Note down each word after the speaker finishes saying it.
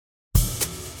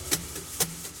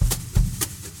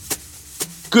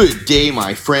Good day,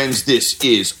 my friends. This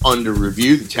is Under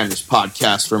Review, the tennis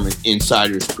podcast from an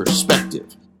insider's perspective.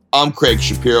 I'm Craig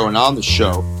Shapiro, and on the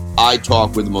show, I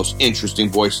talk with the most interesting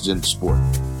voices in the sport.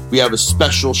 We have a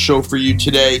special show for you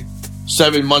today.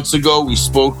 7 months ago, we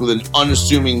spoke with an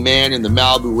unassuming man in the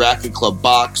Malibu Racket Club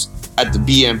box at the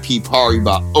BNP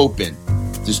Paribas Open.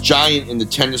 This giant in the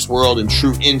tennis world and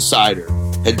true insider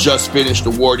had just finished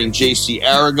awarding J.C.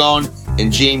 Aragon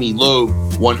and Jamie Loeb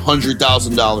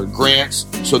 $100,000 grants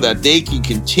so that they can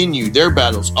continue their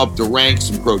battles up the ranks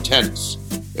in pro tennis.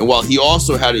 And while he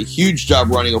also had a huge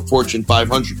job running a Fortune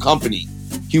 500 company,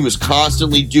 he was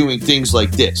constantly doing things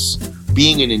like this,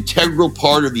 being an integral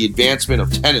part of the advancement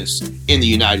of tennis in the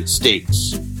United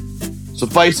States.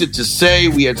 Suffice it to say,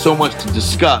 we had so much to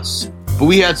discuss, but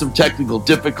we had some technical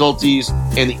difficulties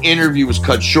and the interview was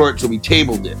cut short, so we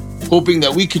tabled it, hoping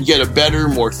that we could get a better,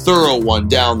 more thorough one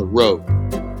down the road.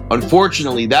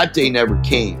 Unfortunately, that day never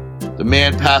came. The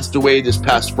man passed away this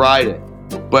past Friday,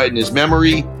 but in his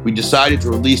memory, we decided to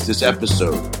release this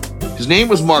episode. His name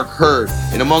was Mark Hurd,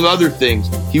 and among other things,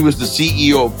 he was the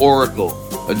CEO of Oracle,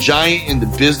 a giant in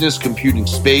the business computing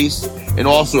space, and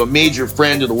also a major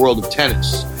friend of the world of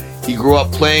tennis. He grew up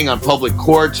playing on public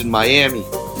courts in Miami.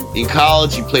 In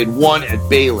college, he played one at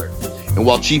Baylor, and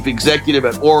while chief executive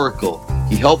at Oracle,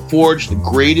 he helped forge the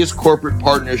greatest corporate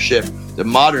partnership that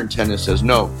modern tennis has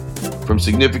known. From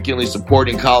significantly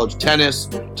supporting college tennis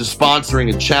to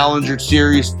sponsoring a Challenger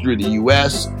Series through the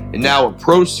US and now a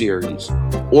Pro Series,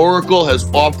 Oracle has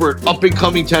offered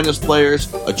up-and-coming tennis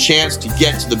players a chance to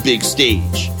get to the big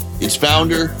stage. Its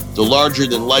founder, the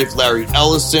larger-than-life Larry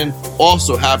Ellison,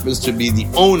 also happens to be the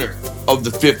owner of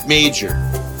the fifth major,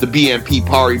 the BNP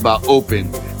Paribas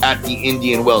Open at the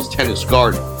Indian Wells Tennis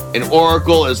Garden. And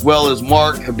Oracle, as well as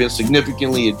Mark, have been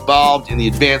significantly involved in the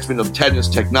advancement of tennis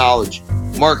technology.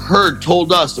 Mark Hurd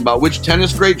told us about which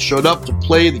tennis greats showed up to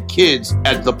play the kids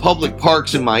at the public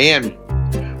parks in Miami,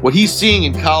 what he's seeing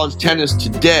in college tennis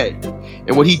today,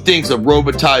 and what he thinks of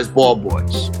robotized ball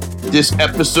boys. This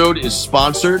episode is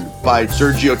sponsored by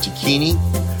Sergio Tacchini,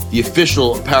 the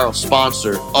official apparel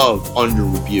sponsor of Under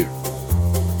Review.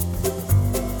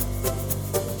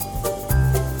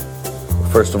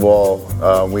 First of all,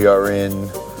 we are in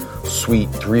Suite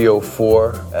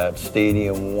 304 at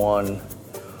Stadium 1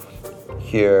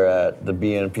 here at the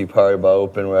BNP Paribas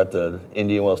Open. We're at the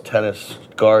Indian Wells Tennis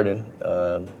Garden.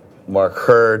 Mark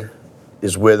Hurd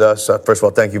is with us. First of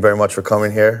all, thank you very much for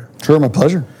coming here. Sure, my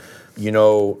pleasure. You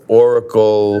know,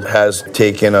 Oracle has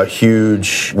taken a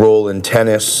huge role in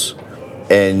tennis,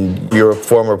 and you're a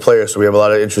former player, so we have a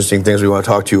lot of interesting things we want to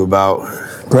talk to you about.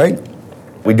 Great.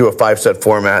 We do a 5-set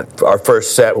format. Our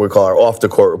first set we call our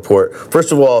off-the-court report.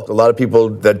 First of all, a lot of people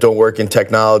that don't work in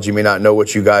technology may not know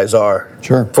what you guys are.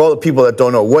 Sure. For all the people that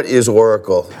don't know, what is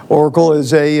Oracle? Oracle is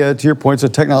to your point, it's a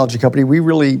technology company. We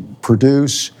really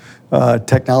produce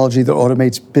technology that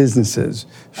automates businesses.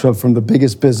 So from the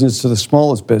biggest business to the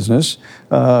smallest business,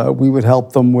 we would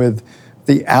help them with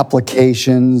the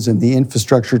applications and the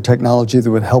infrastructure technology that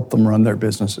would help them run their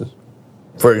businesses.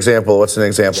 For example, what's an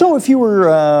example? So if you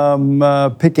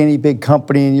were, pick any big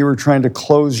company and you were trying to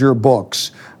close your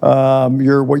books,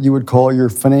 what you would call your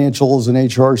financials and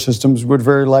HR systems would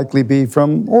very likely be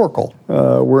from Oracle.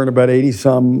 We're in about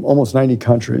 80-some, almost 90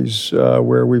 countries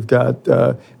where we've got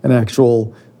an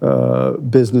actual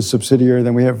business subsidiary.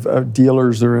 Then we have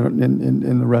dealers that are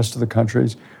in the rest of the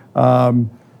countries.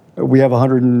 We have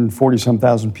 140-some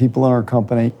thousand people in our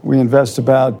company. We invest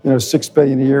about $6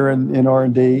 billion a year in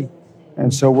R&D.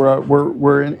 And so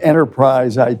we're in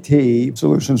enterprise IT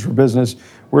solutions for business.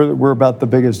 We're about the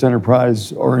biggest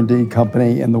enterprise R&D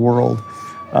company in the world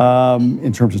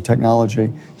in terms of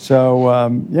technology. So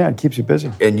it keeps you busy.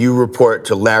 And you report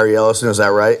to Larry Ellison, is that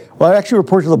right? Well, I actually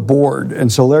report to the board, and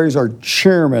so Larry's our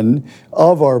chairman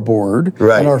of our board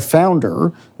and our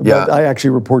founder. But I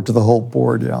actually report to the whole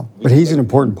board. Yeah, but he's an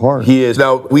important part. He is.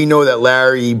 Now we know that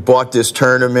Larry bought this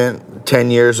tournament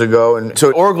 10 years ago, and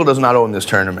so Oracle does not own this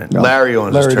tournament. No, Larry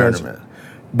owns this tournament. Does.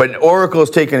 But Oracle has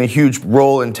taken a huge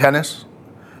role in tennis.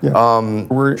 Yeah.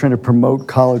 We're trying to promote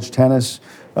college tennis,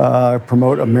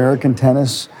 promote American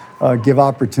tennis, give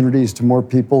opportunities to more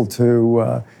people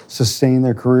to sustain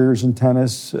their careers in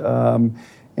tennis.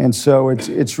 And so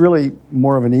it's really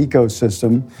more of an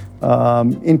ecosystem,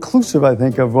 inclusive, I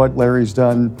think, of what Larry's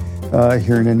done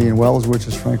here in Indian Wells, which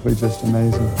is frankly just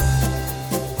amazing.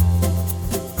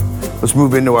 Let's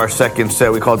move into our second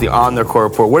set. We call it the On the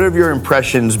Court Report. What have your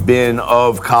impressions been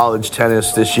of college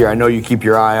tennis this year? I know you keep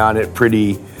your eye on it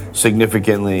pretty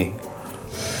significantly.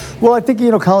 Well, I think,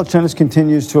 college tennis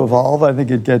continues to evolve. I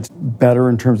think it gets better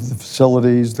in terms of the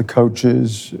facilities, the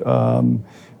coaches.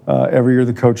 Every year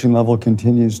the coaching level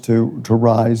continues to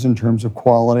rise in terms of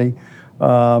quality.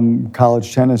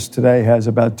 College tennis today has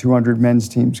about 200 men's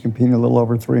teams competing, a little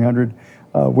over 300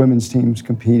 women's teams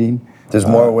competing. There's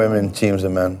more women teams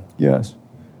than men. Yes,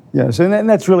 and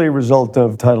that's really a result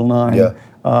of Title IX. Yeah.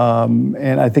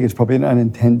 And I think it's probably an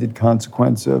unintended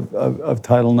consequence of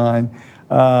Title IX.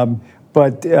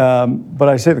 But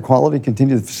I say the quality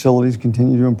continues, the facilities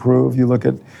continue to improve. You look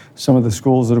at some of the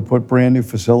schools that have put brand new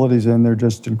facilities in, they're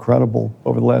just incredible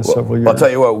over the last several years. I'll tell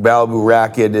you what, Malibu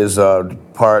Racket is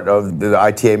part of the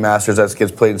ITA Masters that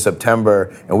gets played in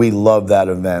September, and we love that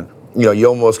event. You know, you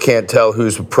almost can't tell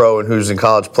who's a pro and who's a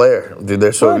college player.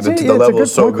 They're so the level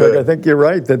is so good. I think you're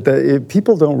right that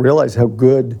people don't realize how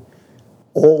good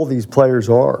all these players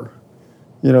are.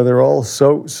 You know, they're all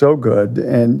so good,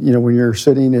 and you know when you're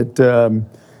sitting at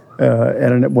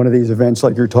one of these events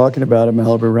like you're talking about at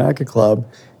Malibu Racket Club,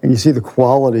 and you see the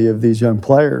quality of these young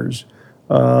players,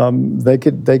 they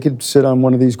could sit on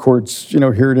one of these courts, you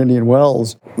know, here at Indian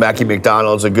Wells. Mackie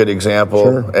McDonald's a good example,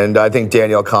 Sure. And I think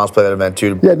Danielle Collins played that event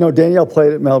too. Yeah, no, Danielle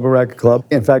played at Malibu Racket Club.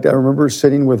 In fact, I remember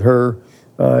sitting with her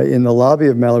in the lobby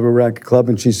of Malibu Racket Club,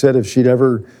 and she said if she'd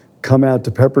ever come out to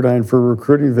Pepperdine for a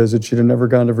recruiting visit, she'd have never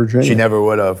gone to Virginia. She never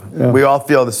would have. Yeah. We all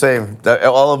feel the same.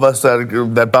 All of us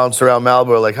that bounce around Malibu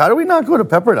are like, how do we not go to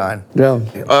Pepperdine? Yeah.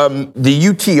 The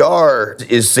UTR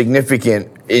is significant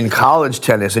in college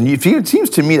tennis, and it seems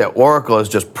to me that Oracle has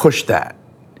just pushed that.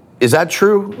 Is that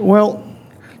true? Well,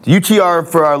 UTR,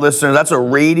 for our listeners, that's a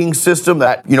rating system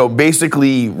that, you know,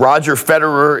 basically Roger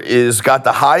Federer got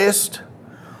the highest,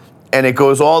 and it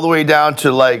goes all the way down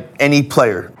to like any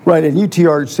player. Right, and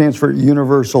UTR stands for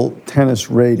Universal Tennis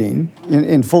Rating.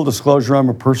 In full disclosure, I'm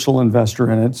a personal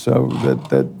investor in it, so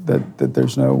that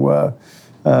there's no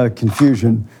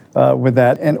confusion with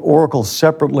that. And Oracle,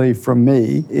 separately from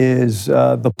me, is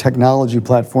the technology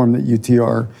platform that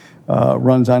UTR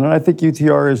runs on. And I think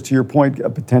UTR is, to your point, a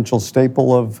potential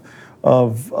staple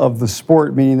of the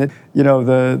sport, meaning that, you know,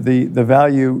 the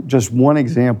value, just one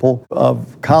example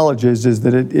of colleges is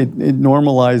that it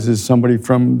normalizes somebody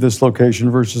from this location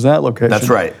versus that location. That's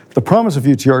right. The promise of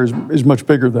UTR is much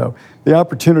bigger, though. The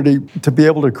opportunity to be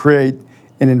able to create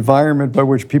an environment by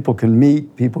which people can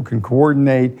meet, people can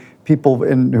coordinate, people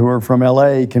who are from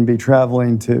LA can be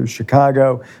traveling to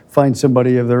Chicago, find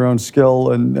somebody of their own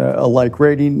skill and a like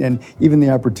rating, and even the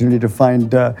opportunity to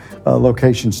find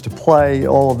locations to play.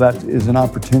 All of that is an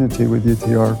opportunity with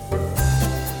UTR.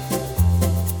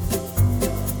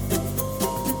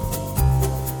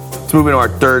 Let's move into our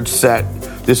third set.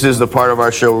 This is the part of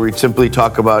our show where we simply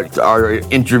talk about our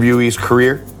interviewee's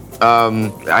career.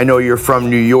 I know you're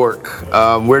from New York.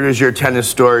 Where does your tennis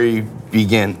story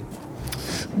begin?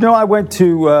 No, I went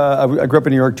to, I grew up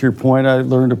in New York, to your point. I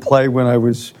learned to play when I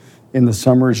was in the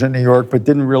summers in New York, but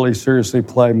didn't really seriously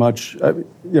play much,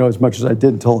 as much as I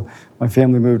did until my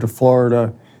family moved to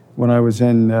Florida when I was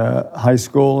in high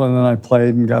school, and then I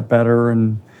played and got better.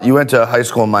 And you went to high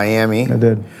school in Miami. I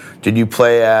did. Did you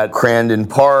play at Crandon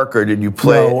Park, or did you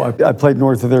play? No, I played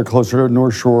north of there, closer to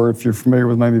North Shore, if you're familiar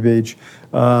with Miami Beach.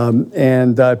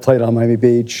 And I played on Miami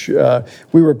Beach.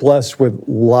 We were blessed with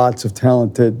lots of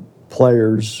talented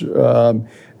players.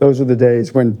 Those were the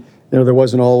days when there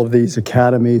wasn't all of these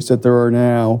academies that there are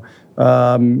now.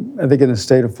 I think in the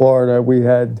state of Florida, we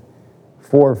had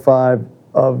 4 or 5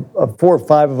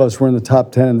 of us were in the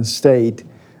top 10 in the state,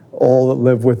 all that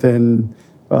live within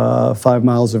 5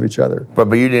 miles of each other. But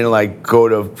you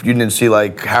didn't see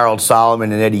like Harold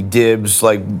Solomon and Eddie Dibbs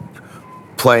like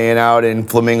playing out in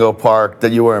Flamingo Park,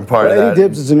 that you weren't part of that? Eddie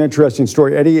Dibbs is an interesting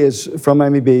story. Eddie is from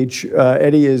Miami Beach.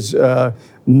 Eddie is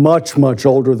much, much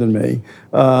older than me.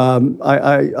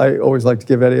 I always like to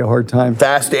give Eddie a hard time.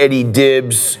 Fast Eddie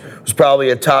Dibbs was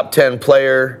probably a top 10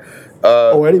 player.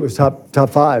 Eddie was top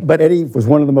 5. But Eddie was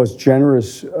one of the most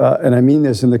generous, and I mean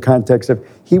this in the context of,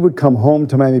 he would come home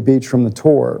to Miami Beach from the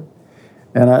tour.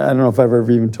 And I don't know if I've ever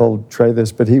even told Trey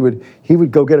this, but he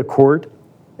would go get a court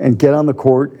and get on the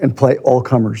court and play all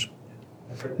comers.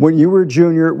 When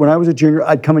I was a junior,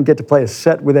 I'd come and get to play a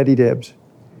set with Eddie Dibbs.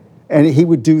 And he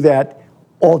would do that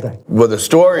all day. Well, the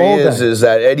story is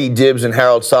that Eddie Dibbs and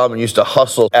Harold Solomon used to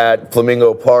hustle at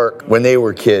Flamingo Park when they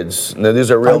were kids. Now, these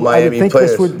are real Miami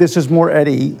players. This is more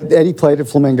Eddie. Eddie played at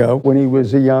Flamingo when he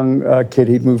was a young kid.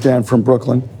 He'd moved down from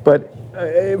Brooklyn. But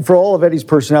for all of Eddie's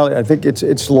personality, I think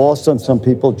it's lost on some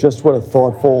people just what a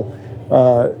thoughtful,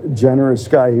 generous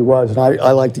guy he was. And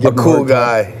I like to give him a cool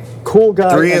guy. Cool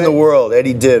guy. 3 in the world,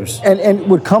 Eddie Dibbs. And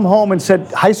would come home and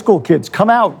said, high school kids, come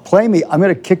out, play me. I'm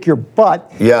going to kick your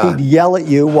butt. Yeah. He'd yell at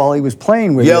you while he was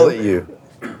playing with you. Yell at you.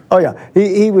 Oh, yeah.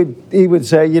 He would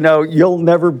say, you'll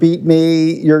never beat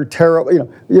me. You're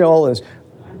terrible. All this.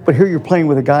 But here you're playing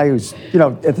with a guy who's,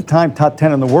 at the time, top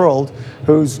 10 in the world,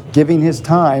 who's giving his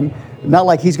time. Not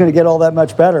like he's going to get all that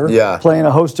much better playing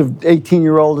a host of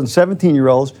 18-year-old and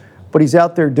 17-year-olds, but he's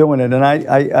out there doing it. And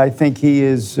I think he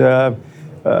is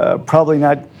probably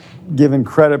not given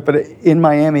credit, but in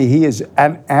Miami, he is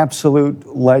an absolute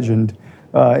legend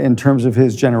in terms of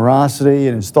his generosity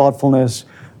and his thoughtfulness.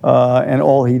 And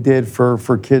all he did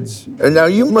for kids. And now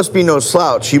you must be no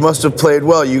slouch. You must have played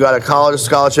well. You got a college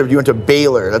scholarship. You went to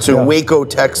Baylor. That's in Waco,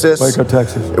 Texas. Waco,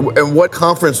 Texas. And what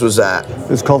conference was that?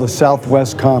 It's called the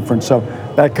Southwest Conference. So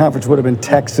that conference would have been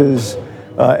Texas,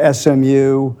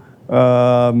 SMU,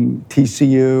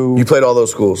 TCU. You played all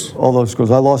those schools? All those schools.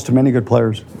 I lost to many good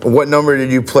players. What number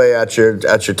did you play at your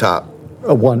top?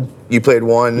 1. You played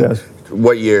 1? Yes.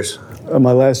 What years?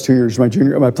 My last 2 years. My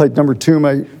junior. I played number 2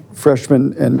 my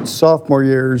freshman and sophomore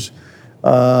years.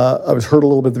 I was hurt a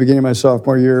little bit at the beginning of my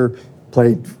sophomore year.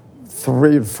 Played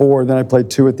 3 and 4. Then I played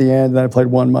 2 at the end. Then I played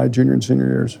 1 my junior and senior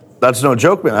years. That's no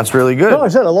joke, man. That's really good. No, I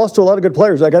said I lost to a lot of good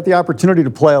players. I got the opportunity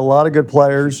to play a lot of good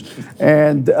players.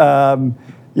 And,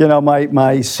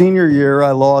 my senior year,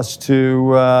 I lost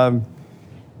to, I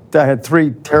had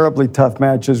 3 terribly tough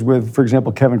matches with, for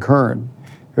example, Kevin Curran,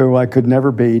 who I could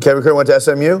never beat. Kevin Curran went to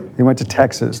SMU? He went to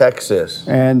Texas. Texas.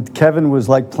 And Kevin was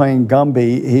like playing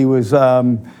Gumby. He was,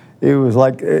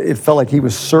 it felt like he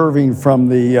was serving from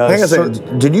the... Hang on a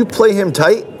second. Did you play him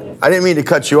tight? I didn't mean to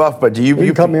cut you off, but you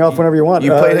can cut me off whenever you want.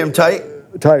 You played him tight?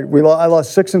 Tight. I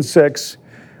lost 6-6,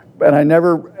 and I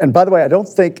never. And by the way,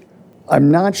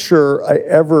 I'm not sure I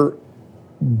ever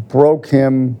broke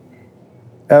him,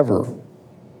 ever.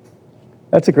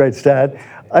 That's a great stat.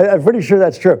 I'm pretty sure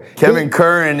that's true. Kevin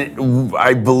Curran,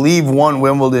 I believe, won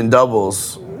Wimbledon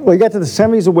doubles. Well, he got to the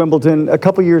semis of Wimbledon a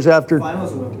couple years after.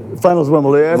 Finals of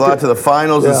Wimbledon. Got to the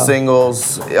finals of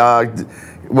singles. He's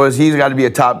got to be a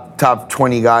top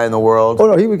 20 guy in the world? Oh,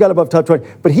 no, he got above top 20.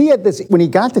 But he had this, when he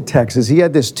got to Texas, he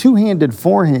had this two-handed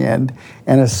forehand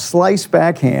and a slice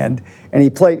backhand. And he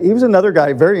was another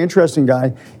guy, very interesting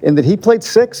guy, in that he played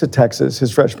 6 at Texas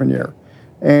his freshman year.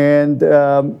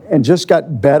 And just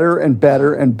got better and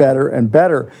better and better and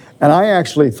better. And I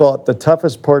actually thought the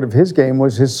toughest part of his game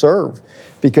was his serve,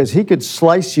 because he could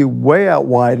slice you way out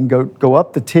wide and go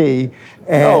up the tee.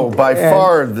 By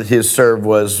far his serve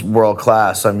was world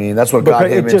class. I mean, that's what got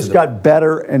him into it. It just got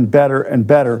better and better and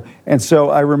better. And so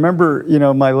I remember,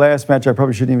 my last match. I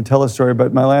probably shouldn't even tell this story,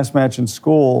 but my last match in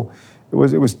school, it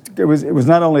was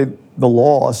not only the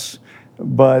loss,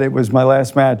 but it was my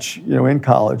last match, in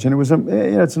college, and it was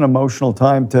it's an emotional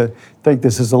time to think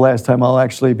this is the last time I'll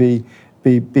actually be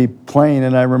playing.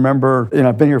 And I remember,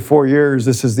 I've been here 4 years.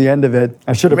 This is the end of it.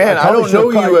 I should have. Man, I don't know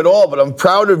you at all, but I'm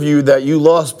proud of you that you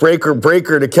lost breaker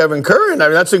to Kevin Curran. I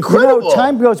mean, that's incredible.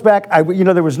 Time goes back.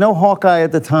 There was no Hawkeye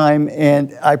at the time,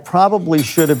 and I probably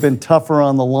should have been tougher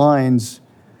on the lines.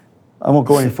 I won't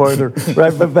go any further,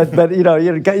 right? But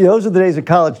those are the days of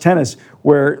college tennis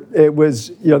where it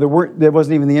was, there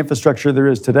wasn't even the infrastructure there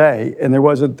is today, and there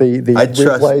wasn't the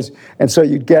replays, and so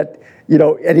you'd get,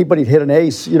 anybody'd hit an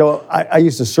ace. I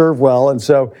used to serve well, and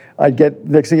so I'd get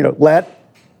next thing, lat.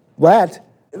 The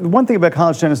one thing about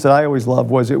college tennis that I always loved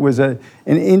was it was an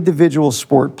individual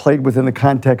sport played within the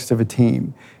context of a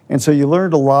team, and so you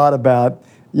learned a lot about,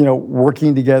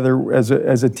 working together as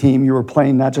a team. You were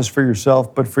playing not just for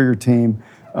yourself, but for your team.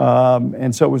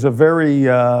 And so it was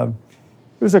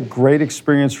it was a great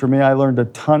experience for me. I learned a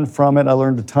ton from it. I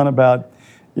learned a ton about,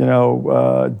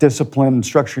 discipline and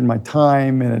structuring my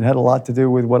time, and it had a lot to do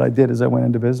with what I did as I went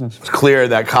into business. It's clear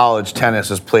that college tennis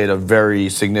has played a very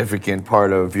significant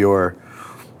part of your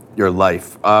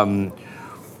life. But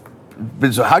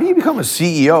so how do you become a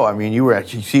CEO? I mean, you were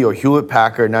actually CEO of Hewlett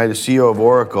Packard, now you're the CEO of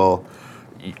Oracle.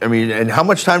 I mean, and how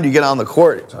much time do you get on the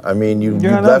court? I mean,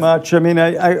 not much. I mean,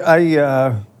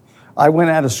 I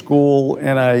went out of school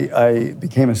and I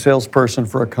became a salesperson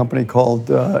for a company called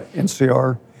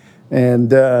NCR,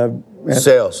 and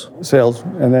sales.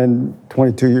 And then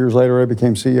 22 years later, I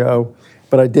became CEO.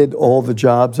 But I did all the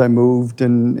jobs. I moved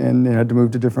and had to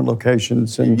move to different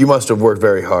locations. And you must have worked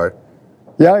very hard.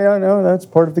 Yeah, no, that's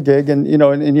part of the gig, and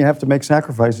and you have to make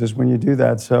sacrifices when you do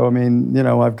that. So I mean,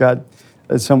 I've got.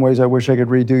 In some ways, I wish I could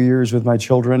redo years with my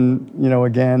children,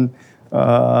 again,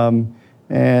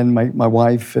 and my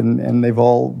wife, and they've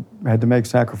all had to make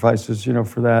sacrifices,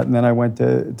 for that. And then I went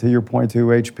to your point, to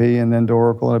HP and then to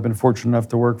Oracle, and I've been fortunate enough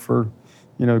to work for,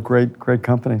 great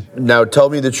companies. Now, tell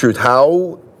me the truth.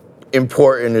 How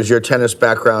important is your tennis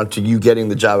background to you getting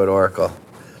the job at Oracle?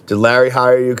 Did Larry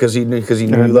hire you because he knew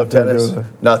you loved tennis?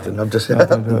 Nothing. I'm just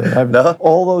no.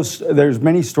 All those. There's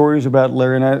many stories about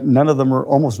Larry, and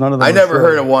almost none of them. I never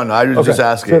heard of one. I was just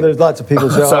asking. So there's lots of people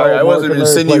say, sorry, I wasn't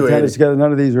insinuating. Tennis together.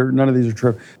 None of these are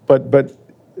true. But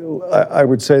I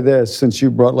would say this, since you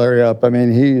brought Larry up. I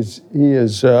mean, he is.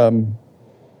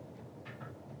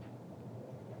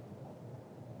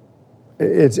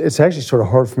 It's actually sort of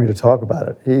hard for me to talk about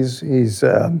it. He's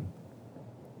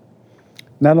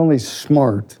not only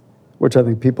smart, which I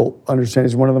think people understand.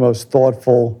 He's one of the most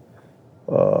thoughtful,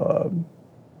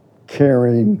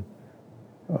 caring.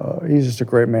 He's just a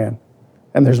great man,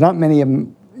 and there's not many of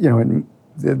them,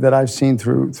 that I've seen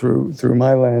through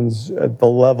my lens at the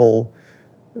level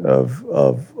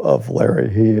of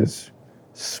Larry. He is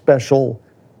special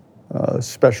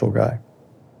guy.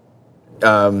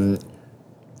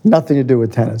 Nothing to do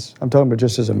with tennis. I'm talking about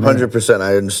just as a man. 100%,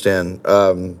 I understand.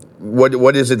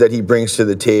 What is it that he brings to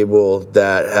the table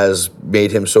that has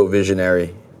made him so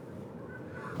visionary?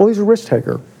 Well, he's a risk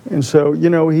taker, and so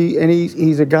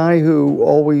he's a guy who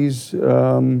always he's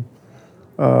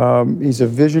a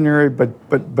visionary, but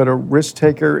a risk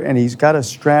taker, and he's got a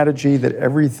strategy that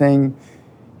everything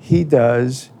he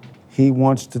does, he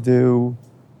wants to do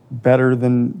better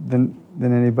than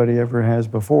anybody ever has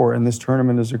before. And this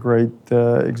tournament is a great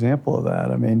example of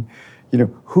that. I mean,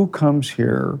 who comes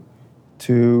here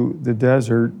to the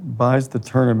desert, buys the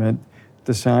tournament,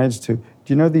 decides to... Do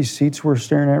you know these seats we're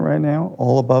staring at right now,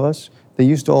 all above us? They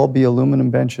used to all be aluminum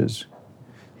benches.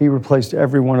 He replaced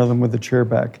every one of them with a chair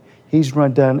back. He's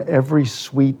run down every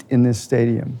suite in this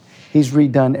stadium. He's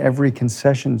redone every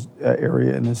concession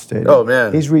area in this stadium. Oh,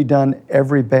 man. He's redone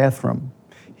every bathroom.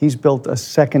 He's built a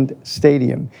second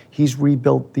stadium. He's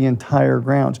rebuilt the entire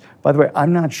grounds. By the way,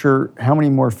 I'm not sure how many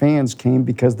more fans came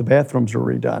because the bathrooms were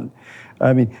redone.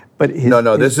 I mean, but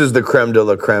this is the creme de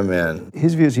la creme, man.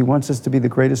 His view is he wants us to be the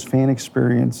greatest fan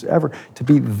experience ever, to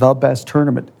be the best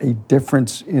tournament, make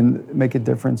a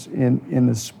difference in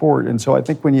the sport. And so I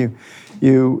think when you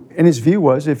and his view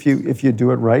was if you do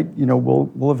it right,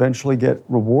 we'll eventually get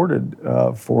rewarded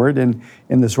for it. And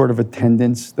in the sort of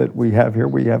attendance that we have here,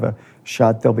 we have a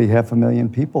shot there'll be 500,000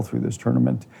 people through this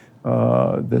tournament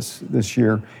this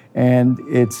year, and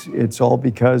it's all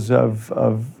because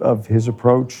of his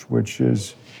approach, which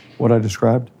is what I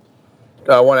described.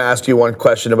 I want to ask you one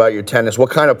question about your tennis. What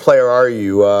kind of player are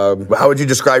you? How would you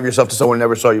describe yourself to someone who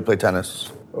never saw you play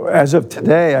tennis? As of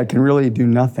today, I can really do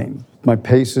nothing. My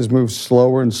pace has moved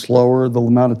slower and slower. The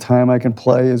amount of time I can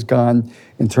play has gone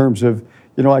in terms of,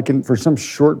 I can, for some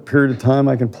short period of time,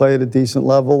 I can play at a decent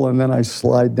level, and then I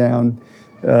slide down,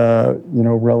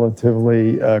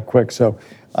 relatively quick. So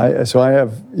I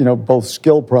have, both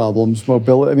skill problems,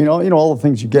 mobility. I mean, all the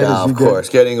things you get as you get. Of course,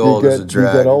 getting old is a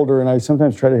drag. You get older, and I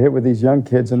sometimes try to hit with these young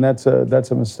kids, and that's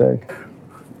a mistake.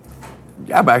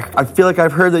 Yeah, but I feel like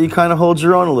I've heard that you kind of hold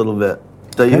your own a little bit.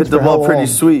 That you hit the ball pretty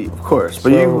sweet, of course.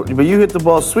 But you hit the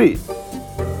ball sweet.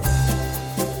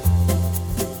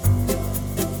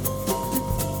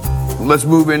 Let's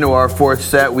move into our fourth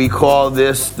set. We call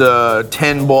this the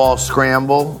 10-ball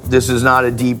scramble. This is not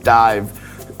a deep dive.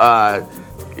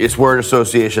 It's word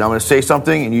association. I'm going to say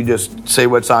something, and you just say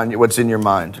what's in your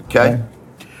mind. Okay?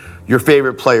 Your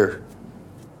favorite player.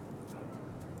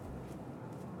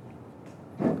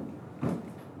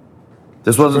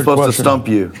 This wasn't supposed to stump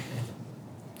you.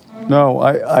 No,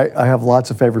 I have lots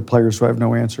of favorite players, so I have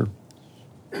no answer.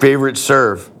 Favorite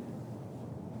serve.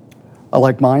 I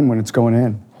like mine when it's going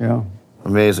in. Yeah.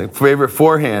 Amazing. Favorite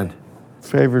forehand.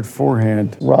 Favorite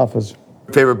forehand. Rafa's.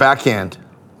 Favorite backhand.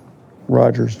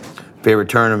 Rogers. Favorite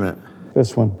tournament.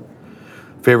 This one.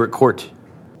 Favorite court.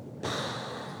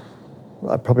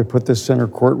 I'd probably put this center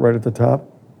court right at the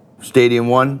top. Stadium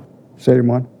 1. Stadium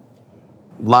 1.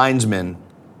 Linesman.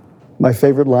 My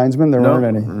favorite linesman? There aren't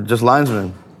any. Just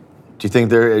linesmen. Do you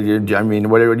think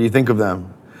what do you think of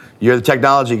them? You're the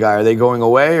technology guy. Are they going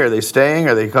away? Are they staying?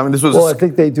 Are they coming? Well, I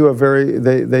think they do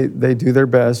they do their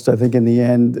best. I think in the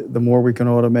end, the more we can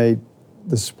automate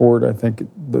the sport, I think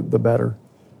the better.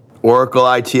 Oracle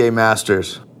ITA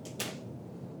Masters.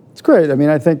 It's great. I mean,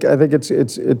 I think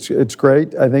it's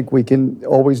great. I think we can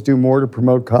always do more to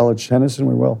promote college tennis, and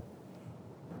we will.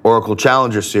 Oracle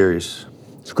Challenger Series.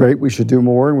 It's great. We should do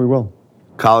more, and we will.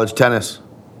 College tennis.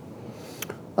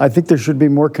 I think there should be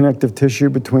more connective tissue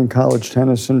between college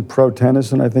tennis and pro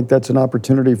tennis, and I think that's an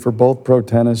opportunity for both pro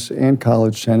tennis and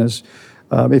college tennis.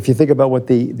 If you think about what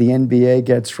the NBA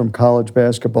gets from college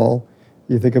basketball,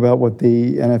 you think about what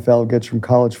the NFL gets from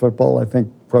college football, I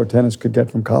think pro tennis could get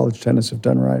from college tennis if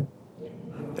done right.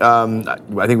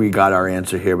 I think we got our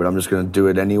answer here, but I'm just going to do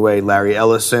it anyway. Larry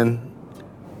Ellison.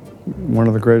 One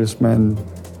of the greatest men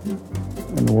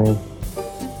in the world.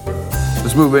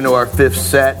 Let's move into our fifth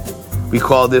set. We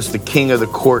call this the king of the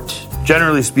court.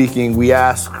 Generally speaking, we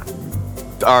ask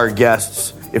our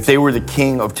guests if they were the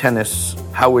king of tennis,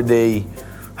 how would they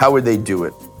do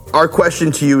it? Our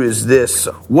question to you is this: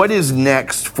 what is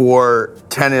next for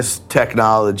tennis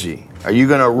technology? Are you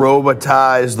going to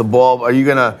robotize the ball? Are you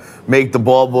going to make the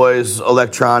ball boys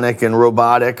electronic and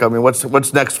robotic? I mean,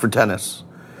 what's next for tennis?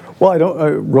 Well, I don't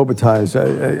robotize.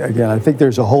 Again, I think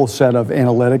there's a whole set of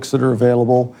analytics that are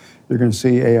available. You're going to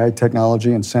see AI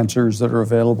technology and sensors that are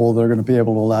available that are going to be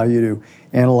able to allow you to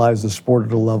analyze the sport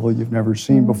at a level you've never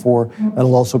seen before.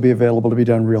 That'll also be available to be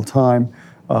done real time.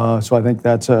 So I think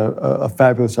that's a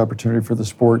fabulous opportunity for the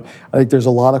sport. I think there's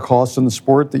a lot of costs in the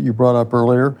sport that you brought up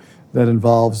earlier that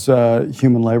involves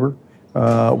human labor,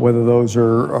 whether those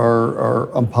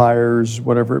are umpires,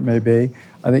 whatever it may be.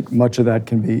 I think much of that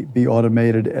can be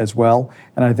automated as well.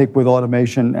 And I think with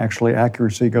automation, actually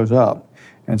accuracy goes up.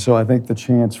 And so I think the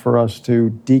chance for us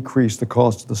to decrease the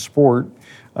cost of the sport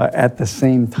at the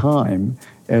same time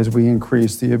as we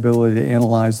increase the ability to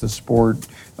analyze the sport,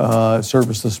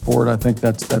 service the sport, I think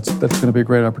that's going to be a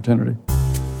great opportunity.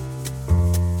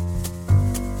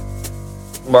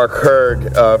 Mark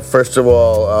Hurd, first of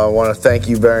all, I want to thank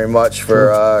you very much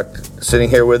for sitting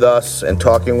here with us and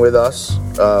talking with us.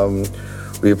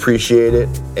 We appreciate it,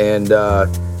 and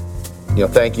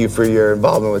thank you for your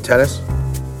involvement with tennis.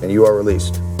 And you are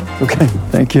released. Okay,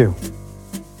 thank you.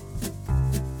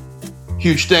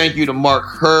 Huge thank you to Mark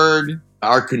Hurd.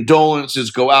 Our condolences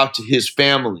go out to his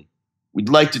family. We'd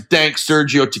like to thank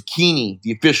Sergio Tacchini,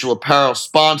 the official apparel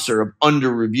sponsor of Under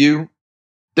Review.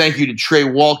 Thank you to Trey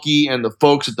Walke and the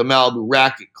folks at the Malibu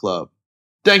Racket Club.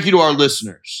 Thank you to our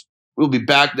listeners. We'll be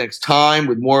back next time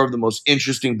with more of the most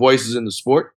interesting voices in the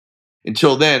sport.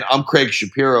 Until then, I'm Craig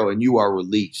Shapiro, and you are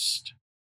released.